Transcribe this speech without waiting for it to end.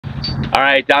All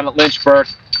right, down at Lynchburg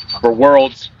for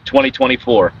Worlds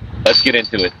 2024. Let's get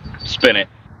into it. Spin it.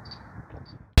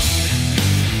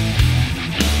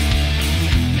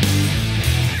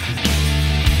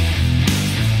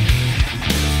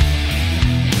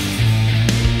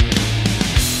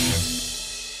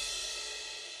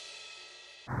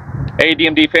 Hey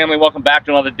DMD family, welcome back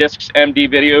to another Discs MD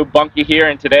video. Bunky here,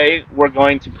 and today we're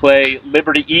going to play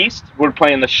Liberty East. We're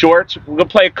playing the shorts. We're going to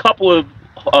play a couple of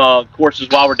courses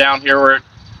while we're down here. We're at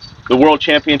the World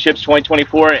Championships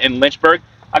 2024 in Lynchburg.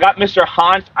 I got Mr.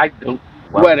 Hans.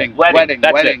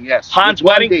 Wedding, yes. Hans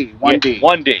One Wedding. D, 1D.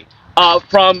 1D.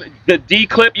 From the D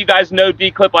clip, you guys know D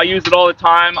clip. I use it all the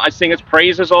time. I sing its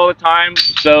praises all the time.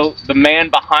 So the man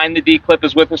behind the D clip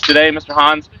is with us today, Mr.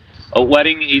 Hans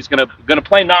Wedding. He's gonna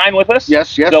play 9 with us. Yes,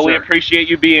 so sir. we appreciate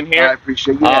you being here. I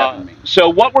appreciate you having me. So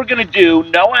what we're gonna do,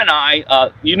 Noah and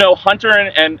I, you know, Hunter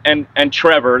and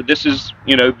Trevor. This is,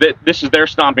 you know, this is their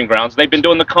stomping grounds. They've been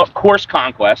doing the course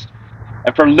Conquest,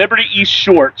 and for Liberty East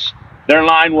shorts, their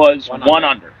line was one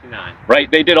under. Right?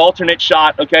 They did alternate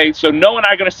shot. Okay, so Noah and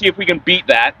I are going to see if we can beat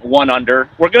that 1 under.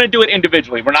 We're going to do it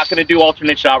individually. We're not going to do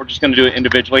alternate shot. We're just going to do it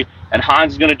individually. And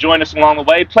Hans is going to join us along the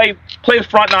way. Play the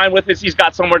front 9 with us. He's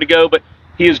got somewhere to go, but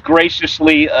he has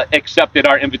graciously accepted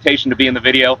our invitation to be in the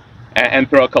video and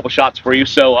throw a couple shots for you.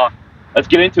 So let's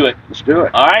get into it. Let's do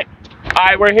it. All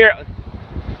right, we're here.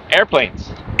 Airplanes.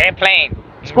 Airplane.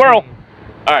 Squirrel.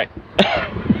 All right.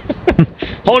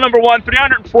 Hole number 1,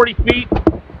 340 feet.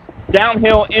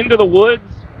 Downhill into the woods.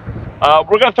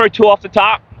 We're going to throw 2 off the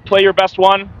top. Play your best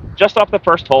one just off the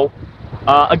first hole.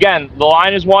 Again, the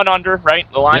line is 1 under, right?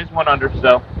 The line is 1 under,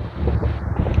 so.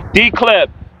 D-clip.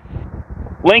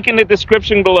 Link in the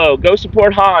description below. Go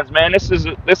support Hans, man. This is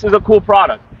a cool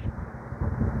product.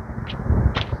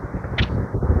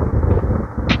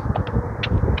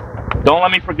 Don't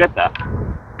let me forget that.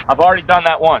 I've already done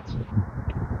that once.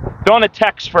 Throwing a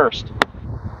text first.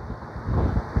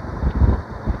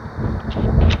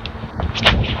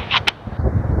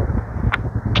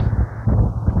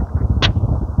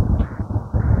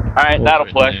 All right, that'll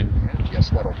play. Yes,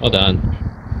 that'll play. Well done.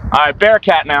 All right,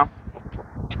 Bearcat now.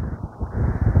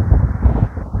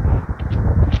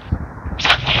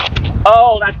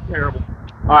 Oh, that's terrible.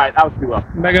 All right, that was too low.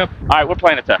 Back up. All right, we're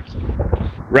playing a text.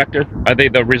 Rector? Are they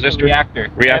the resistor? Reactor.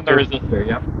 Reactor. And the resistor,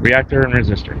 yep. Reactor and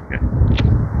resistor. Okay.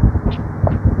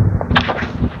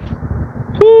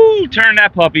 Woo! Turn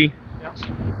that puppy. Yep.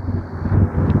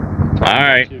 All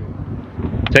right.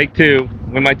 Take 2.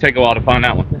 We might take a while to find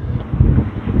that one.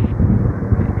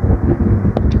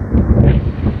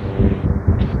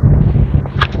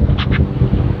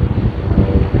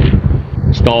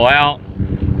 Stall out.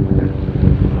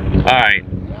 All right.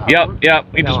 Yep.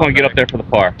 We just want to get up there for the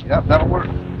par. Yep, that'll work.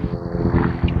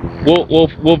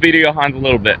 We'll video Hans a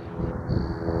little bit.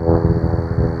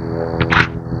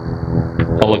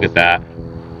 Oh, look at that.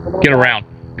 Get around.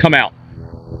 Come out.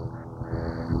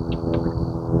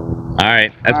 All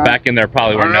right. That's back in there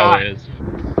probably where Noah is.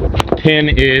 Pin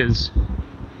is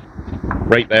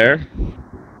right there.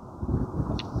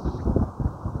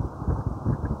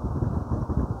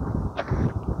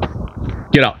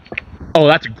 Get up. Oh,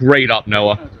 that's great up,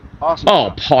 Noah. Awesome.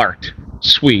 Oh, parked.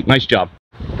 Sweet. Nice job.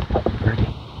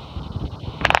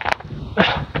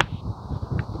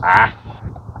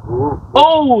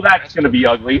 Oh, that's going to be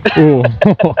ugly. Ooh.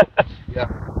 Yeah.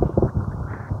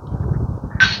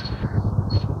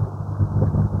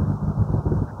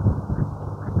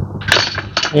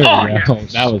 There Oh, we go.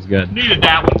 yes. That was good. Needed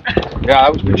that one. Yeah,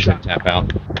 that was a good shot. Tap out.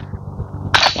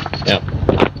 Yep.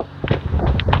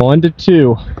 1 to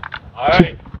 2. All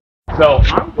right. So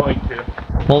I'm going to.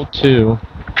 Hole 2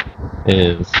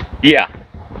 is Yeah.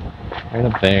 right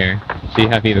up there. So you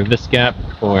have either this gap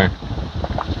or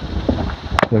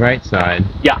the right side.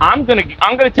 Yeah, I'm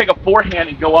gonna take a forehand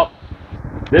and go up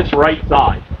this right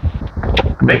side.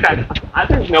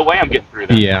 There's no way I'm getting through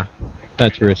there. Yeah,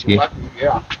 that's risky.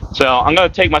 Yeah. So I'm gonna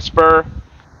take my spur.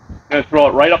 I'm gonna throw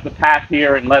it right up the path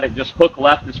here and let it just hook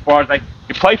left as far as I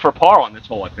can play for par on this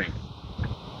hole, I think.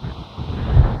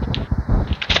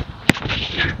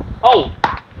 Oh,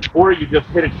 or you just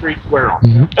hit a tree square on.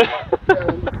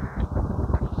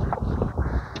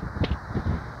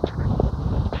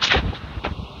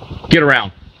 Get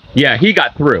around. Yeah, he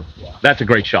got through. That's a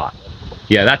great shot.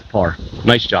 Yeah, that's par.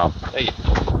 Nice job.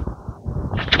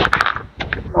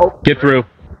 Get through.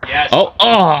 Yes.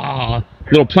 Oh,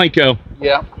 little planko.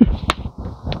 Yeah.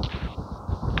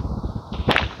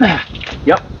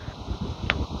 Yep.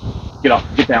 Get up.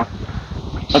 Get down.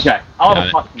 Okay. I'll have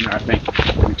a putt from there, I think.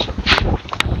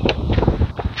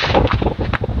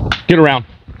 Get around.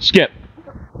 Skip.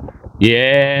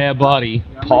 Yeah, buddy.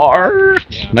 par.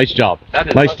 Yeah. Nice job.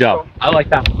 Nice job. I like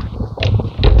that one.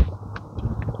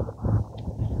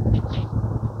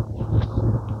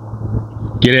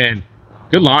 Get in.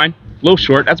 Good line. A little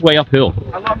short. That's way uphill.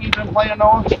 How long you been playing,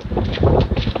 Noah?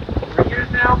 3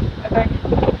 years now, I think.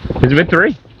 Has it been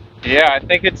 3? Yeah, I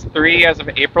think it's 3 as of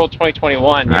April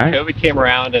 2021. Right. COVID came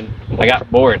around and I got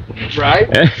bored. Right?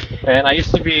 And I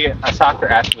used to be a soccer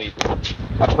athlete.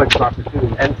 I played soccer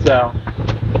too. And so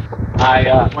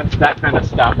I, once that kind of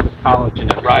stopped with college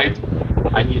and everything,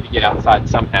 I needed to get outside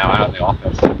somehow, out of the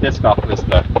office. Disc golf was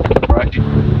the Right.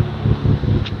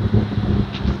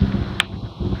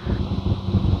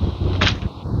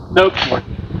 Nope.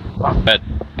 but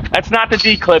That's not the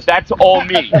D clip. That's all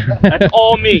me. That's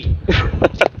all me.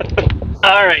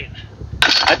 All right.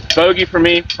 That's bogey for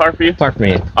me. Par for you. Par for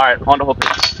me. All right. On the hole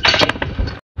 3.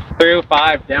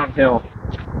 305 downhill.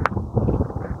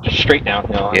 Just straight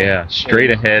downhill. Yeah,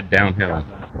 straight ahead downhill.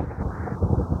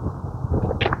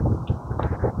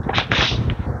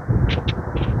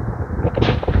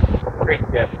 Great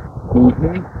tip.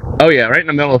 Oh yeah, right in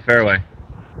the middle of the fairway.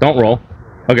 Don't roll.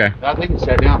 Okay. I think it's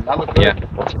set down. That looked good. Yeah.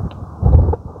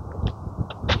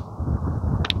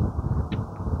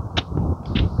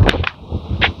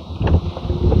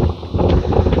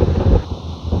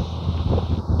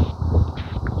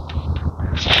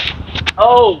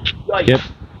 Oh. Yikes. Yep.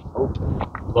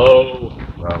 Low.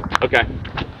 Okay.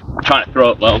 I'm trying to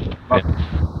throw it low.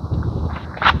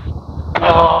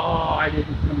 Oh, I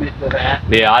didn't commit to that.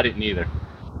 Yeah, I didn't either.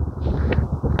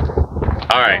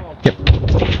 All right. Yep.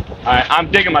 All right.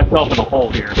 I'm digging myself in the hole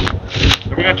here. So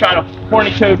we're gonna try to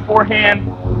horny toad forehand.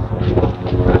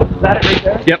 Is that it right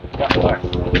there? Yep.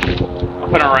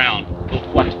 Up and around.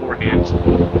 Little flex forehands.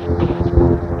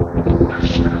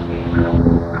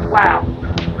 Wow.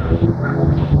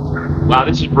 Wow,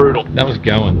 this is brutal. That was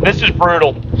going. This is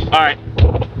brutal. All right.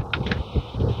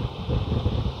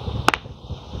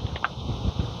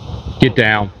 Get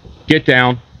down. Get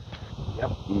down.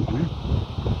 Yep.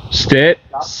 Sit.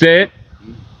 Sit.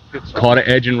 Caught an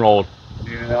edge and rolled.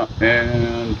 Yeah,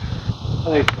 and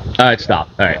All right, stop.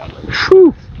 All right.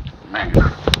 Whew. man,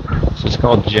 This is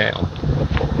called jail.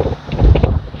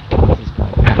 This is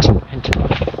called accidental.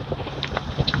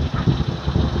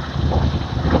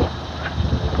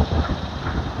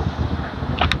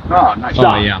 oh, nice Oh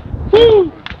shot. yeah.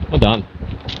 Woo. Well done.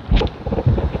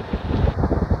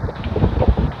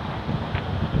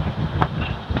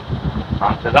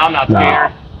 Because I'm not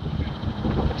scared.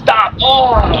 Stop.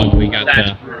 Oh, we got That's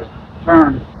the. brutal.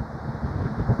 Turn.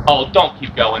 Oh, don't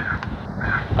keep going.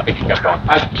 I think you kept going.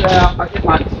 I get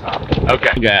mine stopped.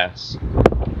 Okay. Gas.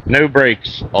 No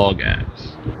brakes, all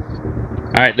gas.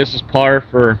 All right, this is par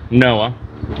for Noah.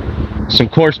 Some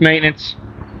course maintenance.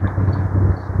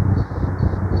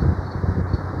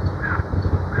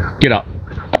 Get up.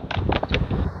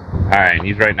 All right,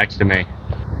 he's right next to me.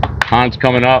 Han's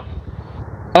coming up.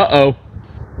 Uh-oh.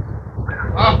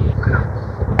 Oh.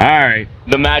 All right.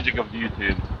 The magic of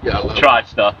YouTube. Yeah, I love Try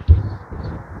stuff.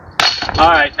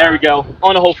 All right, there we go.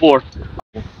 On the hole 4.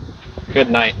 Good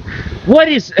night. What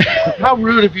is... it. How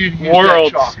rude of you to use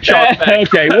World's that chalk. chalk bag.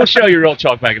 Okay, we'll show you real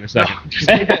chalk back in a second.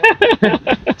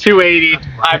 280.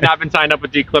 I've not been signed up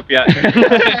with D-Clip yet.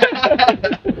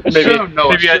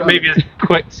 maybe a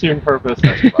quick, soon purpose.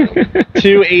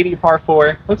 280 par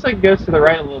 4. Looks like it goes to the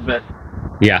right a little bit.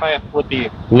 Yeah. Probably a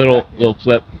flippy. Little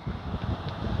flip.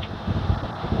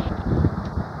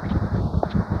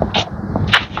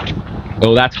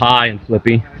 Oh, that's high and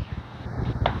flippy.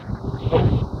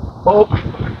 Oh.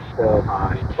 So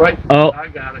high. Right. Oh, I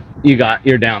got it.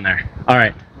 you're down there. All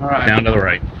right. All right. Down to the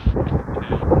right.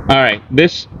 All right.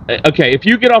 This, okay, if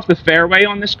you get off the fairway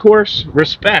on this course,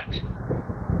 respect.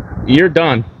 You're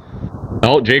done.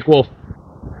 Oh, Jake Wolf.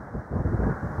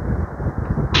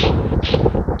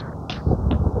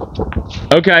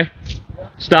 Okay.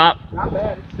 Stop. Not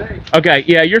bad. It's safe. Okay,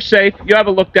 yeah, you're safe. You have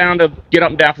a look down to get up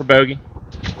and down for bogey.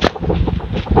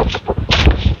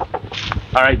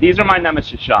 All right, these are my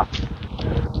nemesis shots.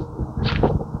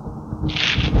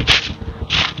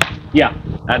 Yeah,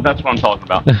 that's what I'm talking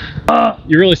about.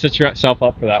 You really set yourself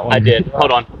up for that one. I did.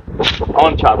 Hold on. I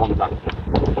want to try it one more time.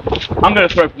 I'm going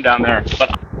to throw from down there, but...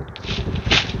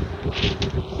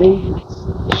 See,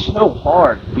 it's so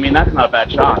hard. I mean, that's not a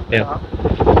bad shot. Yeah.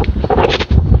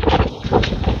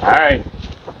 All right.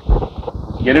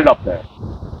 Get it up there.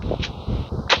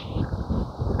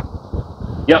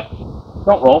 Yep.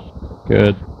 Don't roll.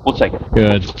 Good. We'll take it.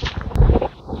 Good.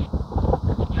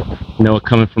 Noah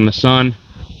coming from the sun.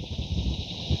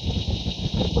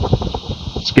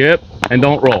 Skip and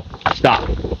don't roll. Stop.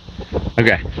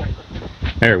 Okay.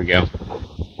 There we go.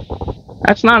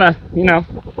 That's not a,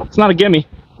 it's not a gimme.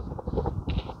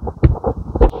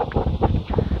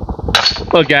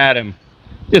 Look at him.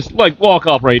 Just like walk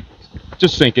up right.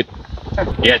 Just sink it.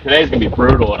 Yeah, today's gonna be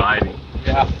brutal at Ivy.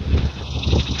 Yeah.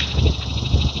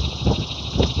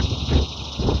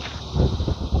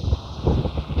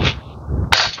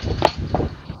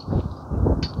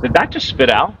 Did that just spit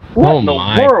out? Oh What in the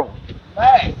my. world?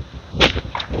 Hey.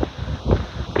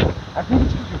 I think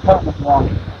it's because you're cutting it wrong.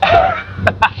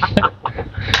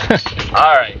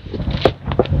 All right.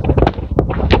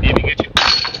 Need to get you.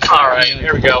 All right,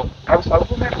 here we go. I was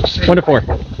going to say, 1 to 4.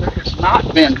 It's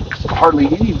not been hardly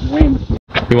any wind.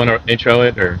 You want to intro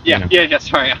it or? Yeah, you know? yeah.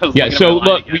 Sorry, I was. Yeah. looking So at my line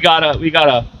look, again. we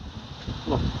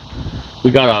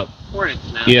got a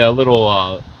Hornets now. yeah, a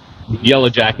little yellow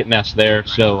jacket nest there.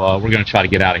 So we're gonna try to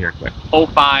get out of here quick.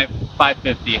 05,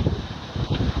 550.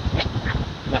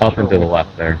 Up and to the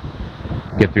left there.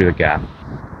 Get through the gap.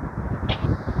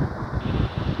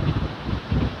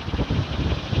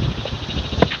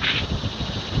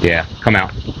 Yeah, come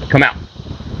out. Come out.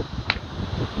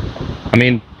 I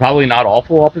mean, probably not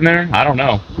awful up in there. I don't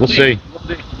know. We'll see.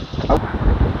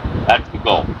 That's the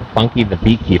goal. Funky the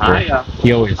beekeeper.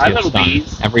 He always I gets little stung.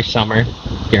 bees. Every summer,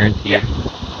 guaranteed. Yeah.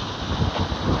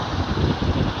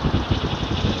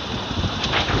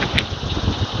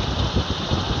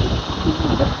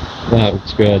 That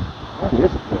looks good. That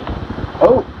is good.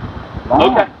 Oh.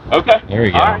 Long. Okay. Okay. There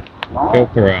we go. All right. Long.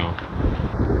 GoPro.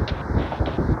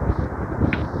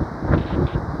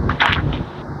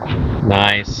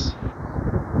 Nice.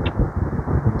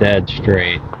 Dead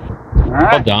straight. All Well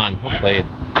right. done. Well played.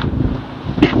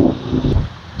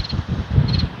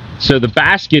 So the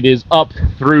basket is up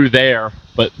through there,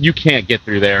 but you can't get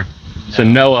through there. So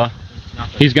Noah,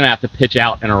 he's gonna have to pitch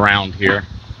out and around here,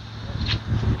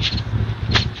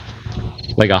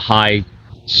 like a high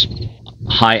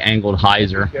angled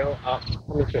hyzer. Go up.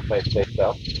 Let me just play it safe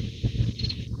though.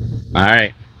 All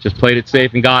right, just played it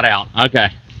safe and got out. Okay.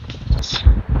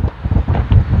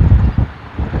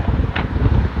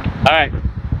 All right.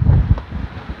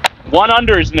 1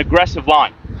 under is an aggressive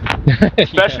line,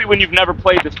 especially when you've never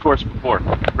played this course before.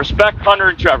 Respect Hunter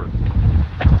and Trevor.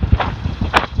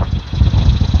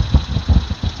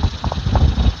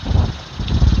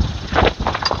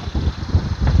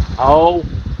 Oh,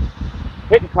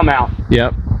 hit and come out.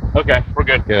 Yep. Okay, we're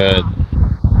good. Good.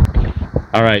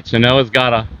 All right, so Noah's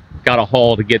got a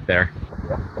haul to get there.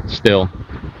 Still.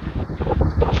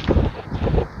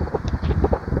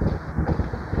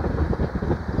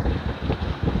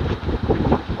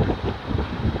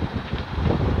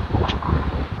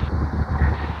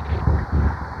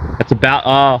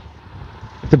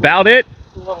 That's about it.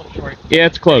 A little short. Yeah,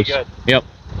 it's close. Pretty Yep.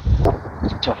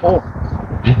 It's a hole.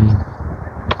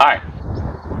 All right.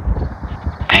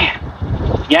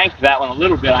 Man, yanked that one a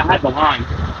little bit. I had the line.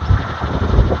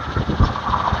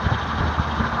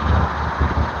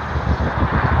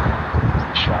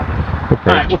 All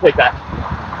right, we'll take that.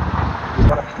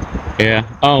 Yeah.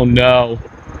 Oh no.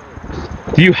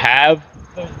 Do you have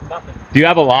There's nothing.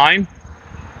 a line?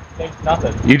 There's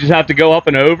nothing. You just have to go up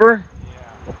and over?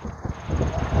 Yeah.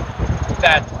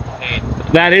 That's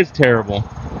insane. That is terrible.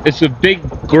 It's a big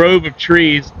grove of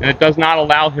trees and it does not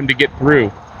allow him to get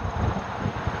through.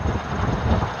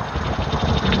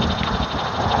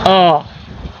 Oh,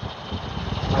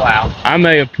 Wow. I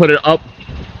may have put it up.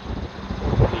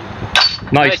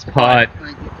 Nice putt.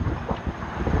 Thank you.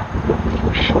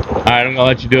 Alright, I'm gonna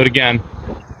let you do it again.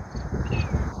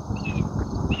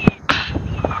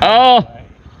 Oh!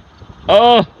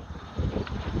 Oh!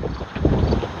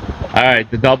 Alright,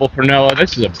 the double for Noah.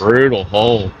 This is a brutal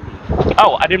hole.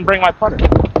 Oh, I didn't bring my putter.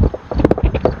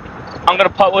 I'm gonna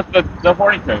putt with the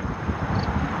horny toad.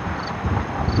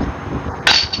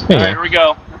 Alright, here we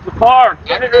go. That's a par.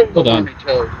 Hold on.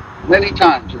 Many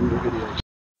times in your videos.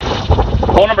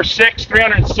 Hole number 6,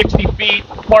 360 feet,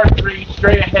 par 3,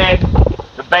 straight ahead.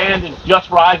 The band is just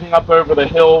rising up over the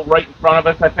hill right in front of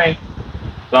us, I think.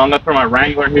 So I'm gonna throw my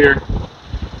Wrangler here.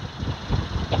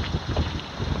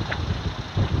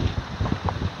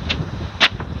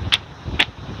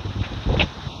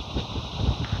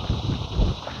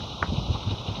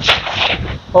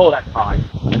 Oh, that's high.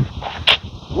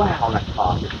 Wow, that's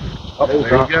high. Oh, there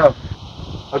you go.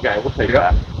 Okay, we'll take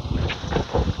Yeah. that.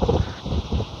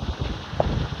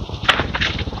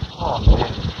 Oh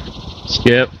man.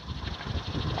 Skip.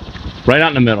 Right out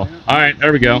in the middle. Alright,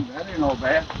 there we go. That ain't all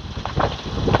bad.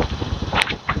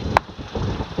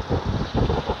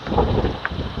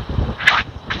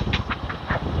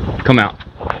 Come out.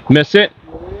 Miss it.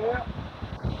 Yeah.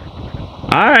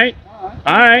 Alright.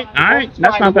 Alright.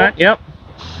 That's not bad. Yep.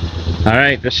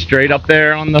 Alright, just straight up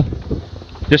there on the...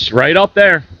 Just right up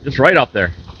there. Just right up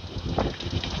there.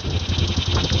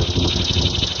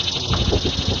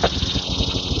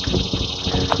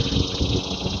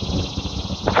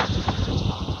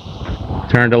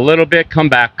 Turned a little bit. Come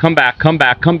back. Come back. Come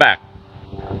back. Come back.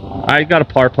 I got a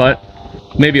par putt.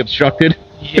 Maybe obstructed.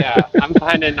 Yeah, I'm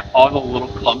finding all the little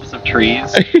clumps of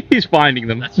trees. He's finding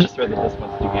them. That's just where the disc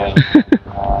wants to go.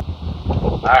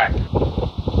 All right.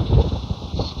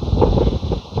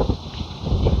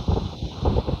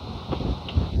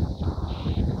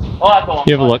 Oh, that's all.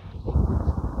 You have a look.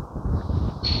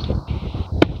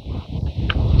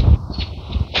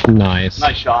 Nice.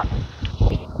 Nice shot.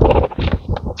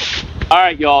 All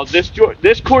right, y'all.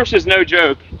 This course is no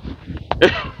joke.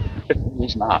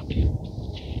 It's not.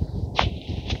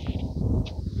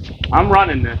 I'm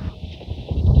running this.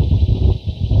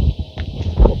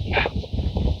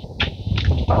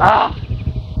 Ah,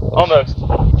 almost.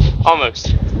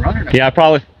 Running it. Yeah,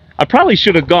 I probably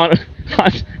should have gone.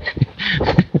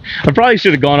 I probably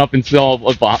should have gone up and saw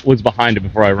what was behind it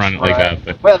before I run it like that.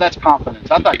 But Well, that's confidence.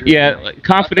 I thought you were yeah, like,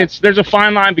 confidence. There's a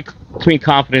fine line between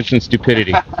confidence and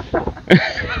stupidity.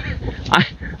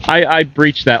 I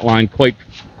breach that line quite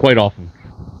often.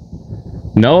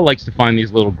 Noah likes to find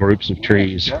these little groups of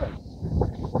trees. Yeah,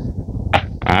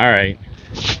 All right,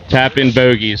 tap in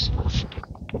bogeys,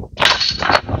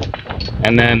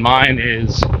 and then mine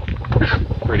is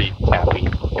Pretty tappy.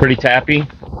 pretty tappy.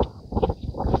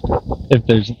 If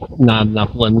there's not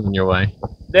enough limbs in your way.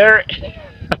 There.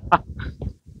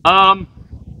 All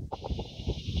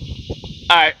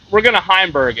right, we're gonna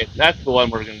Heimberg it. That's the one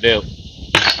we're gonna do.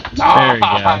 There you go.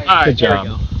 right, Good there we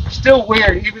job. Still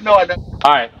weird, even though I know.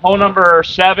 All right, hole number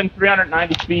 7,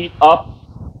 390 feet up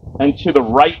and to the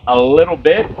right a little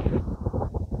bit.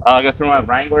 I gotta throw my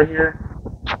Wrangler here.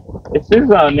 This is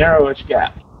a narrowish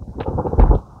gap.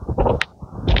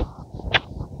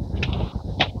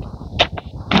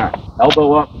 All right,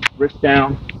 elbow up, wrist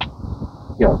down.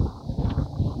 Go.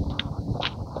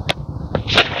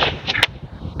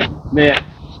 Miss.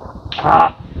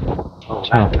 Ah. Oh,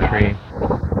 Chop the tree.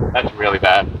 That's really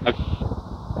bad.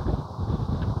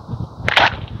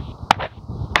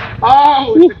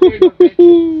 Oh, it's a game of it.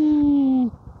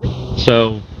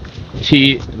 So,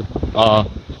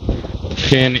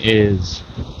 pin is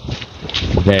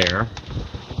there.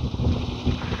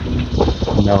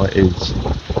 Noah is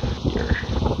here.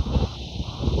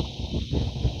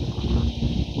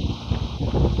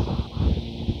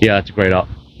 Yeah, that's a great up.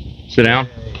 Sit down.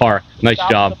 Park. Nice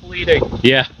Stop job. the bleeding.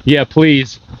 Yeah,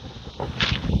 please.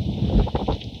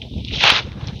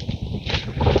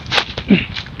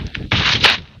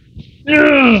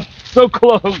 Ugh, so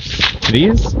close.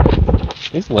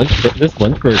 This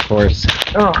Lynchburg course.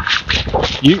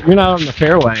 You're not on the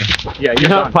fairway. Yeah, You're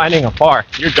not finding a par.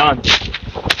 You're done.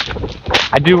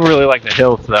 I do really like the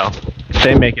hills though.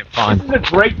 They make it fun. This is a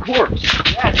great course.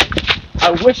 Yes.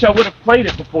 I wish I would have played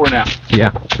it before now.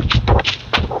 Yeah.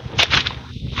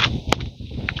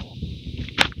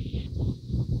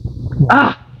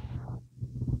 Ah!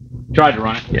 Tried to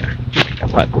run it. Yeah.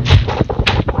 But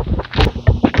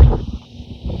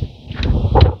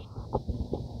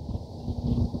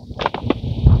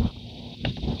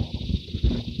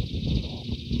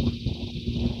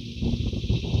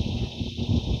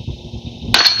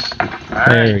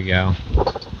there we go.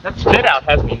 That spit out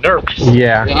has me nervous.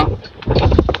 Yeah. Yeah.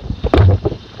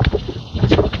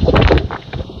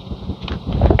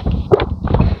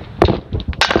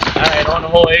 Alright, on to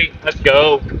hole 8. Let's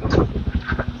go.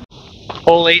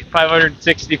 Hole 8,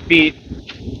 560 feet.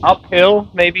 Uphill,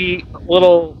 maybe a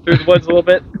little through the woods a little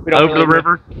bit. We don't Over really the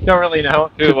river. Don't really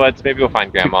know. Through the woods. Maybe we'll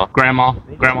find Grandma.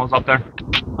 Grandma's up there.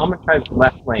 I'm gonna try the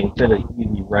left lane instead of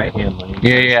easy right hand lane.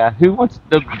 Yeah. Who wants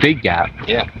the big gap?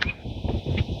 Yeah.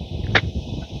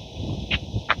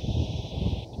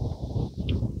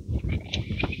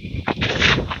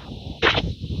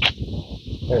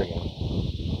 There we go.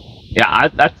 Yeah,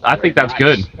 I think that's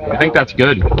good. I think that's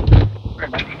good.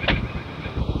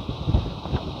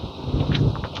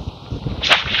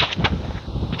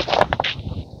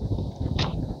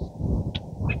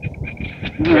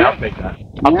 Yeah, I'll take that.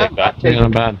 I'll take that. Yeah,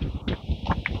 not bad.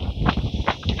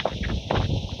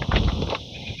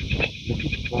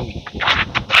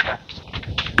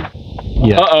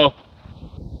 Yeah. Uh-oh.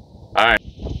 Alright.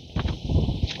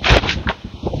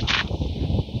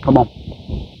 Come on.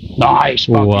 Nice.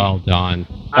 Bucky. Well done.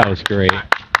 That was great.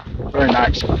 Very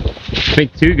nice. I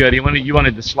think too good. You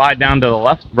wanted to slide down to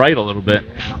the right a little bit.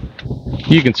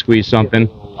 You can squeeze something.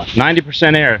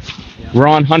 90% air. We're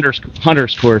on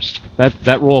Hunter's course.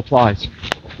 That rule applies.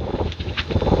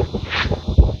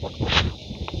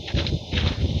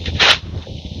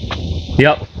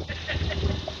 Yep.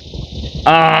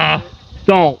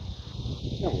 Don't.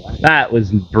 That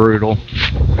was brutal.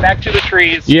 Back to the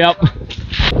trees. Yep.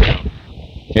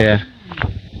 Yeah.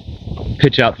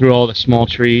 Pitch out through all the small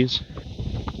trees.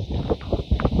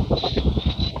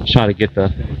 Try to get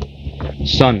the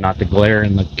sun not to glare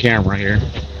in the camera here.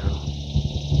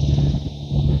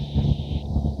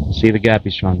 See the gap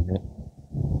he's trying to hit.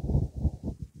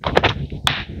 Oh,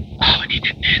 I need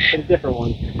to net it. A different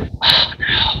one. Oh,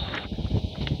 no.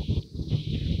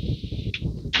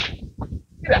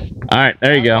 Alright,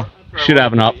 there you go. Should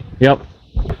have an up. Yep.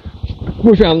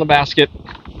 We found the basket.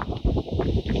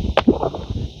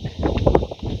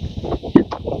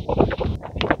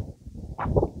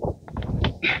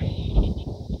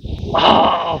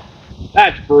 Oh,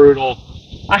 that's brutal.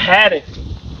 I had it.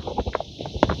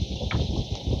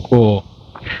 Cool.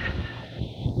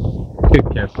 Good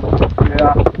catch.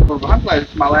 Yeah, I'm glad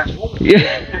it's my last one.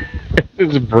 Yeah.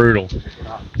 This is brutal.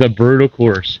 It's a brutal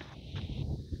course.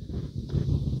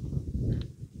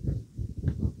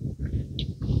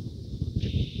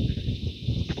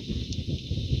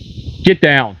 Get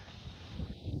down.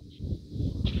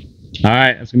 All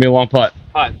right, that's gonna be a long putt.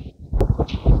 Putt.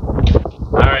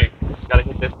 All right, gotta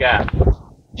hit this gap.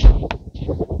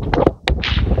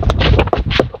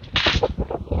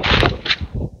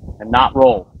 And not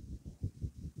roll.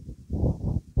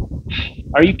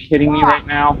 Are you kidding me right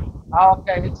now?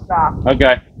 Okay, it stopped.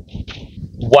 Okay.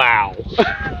 Wow.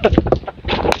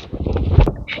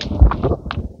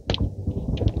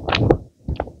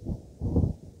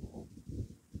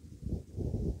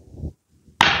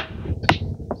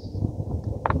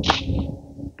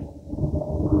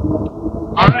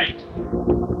 All right.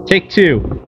 Take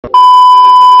two.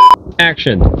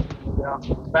 Action. Yeah,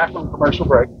 back on commercial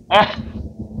break.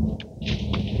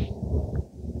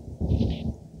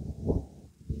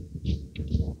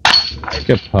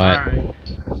 Good putt. All right.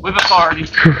 With authority.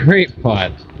 Great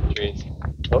putt. Trees.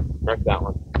 Oh, break that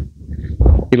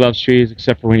one. He loves trees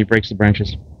except for when he breaks the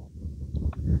branches.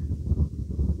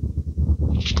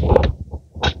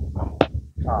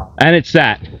 And it's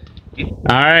that.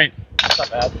 All right. Not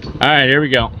bad. All right, here we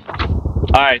go.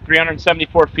 All right,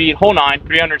 374 feet, hole 9,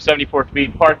 374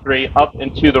 feet, par 3, up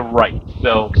and to the right.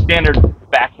 So standard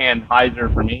backhand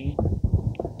hyzer for me.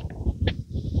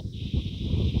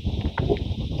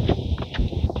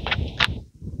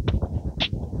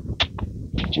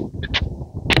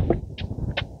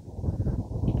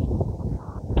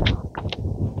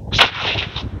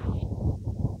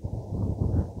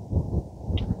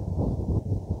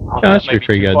 Yeah, that's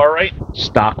pretty good. Far right.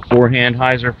 Stock forehand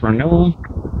hyzer for Noah.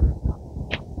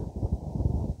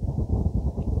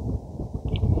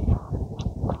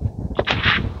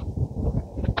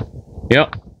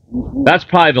 Yep. That's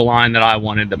probably the line that I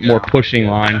wanted, the more pushing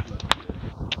line.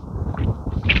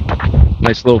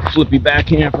 Nice little flippy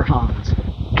backhand for Hans.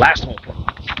 Last hole for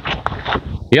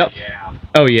Hans. Yep. Yeah.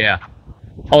 Oh, yeah.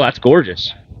 Oh, that's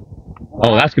gorgeous.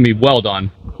 Oh, that's going to be well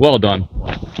done. Well done.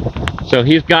 So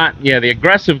he's got, yeah, the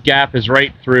aggressive gap is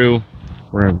right through,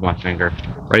 where's my finger?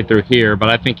 Right through here, but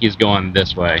I think he's going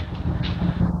this way.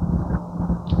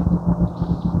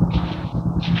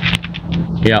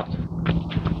 Yep.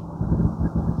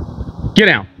 Get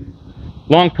down.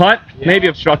 Long putt, maybe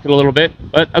obstructed a little bit,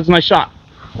 but that's a nice shot.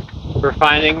 We're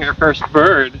finding our first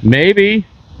bird. Maybe.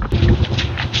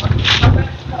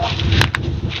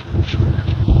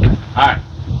 All right.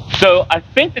 So I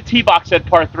think the tee box said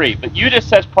par 3, but you just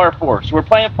says par 4. So we're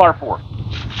playing par 4.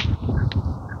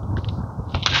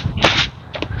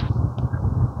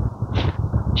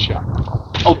 Shot.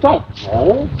 Oh, don't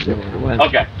roll.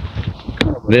 Okay.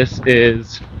 This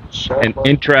is an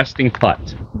interesting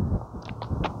putt,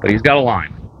 but he's got a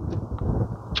line.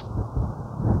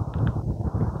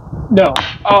 No.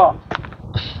 Oh.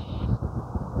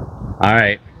 All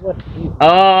right.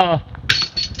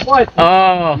 What?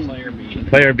 Player B.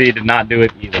 Player B did not do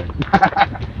it either.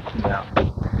 No.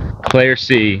 Player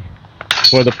C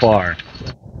for the par.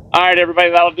 All right,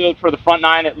 everybody, that'll do it for the front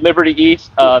 9 at Liberty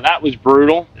East. That was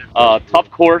brutal. Tough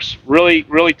course, really,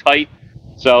 really tight.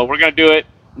 So we're going to do it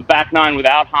the back 9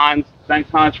 without Hans. Thanks,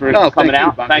 Hans, for coming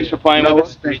out. Thanks for playing with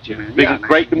us. Thank you, man.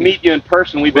 Great to meet you in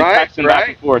person. We've been texting back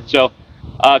and forth. So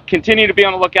continue to be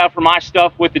on the lookout for my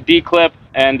stuff with the D-Clip,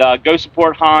 and go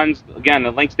support Hans. Again,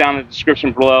 the link's down in the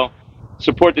description below.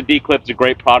 Support the D-Clip. It's a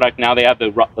great product. Now they have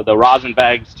the rosin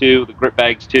bags too, the grip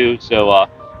bags too. So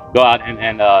go out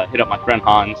and hit up my friend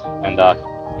Hans and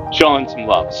show him some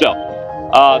love. So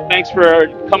thanks for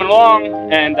coming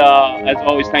along, and as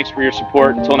always, thanks for your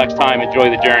support. Until next time, enjoy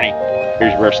the journey.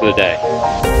 Here's the rest of the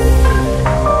day.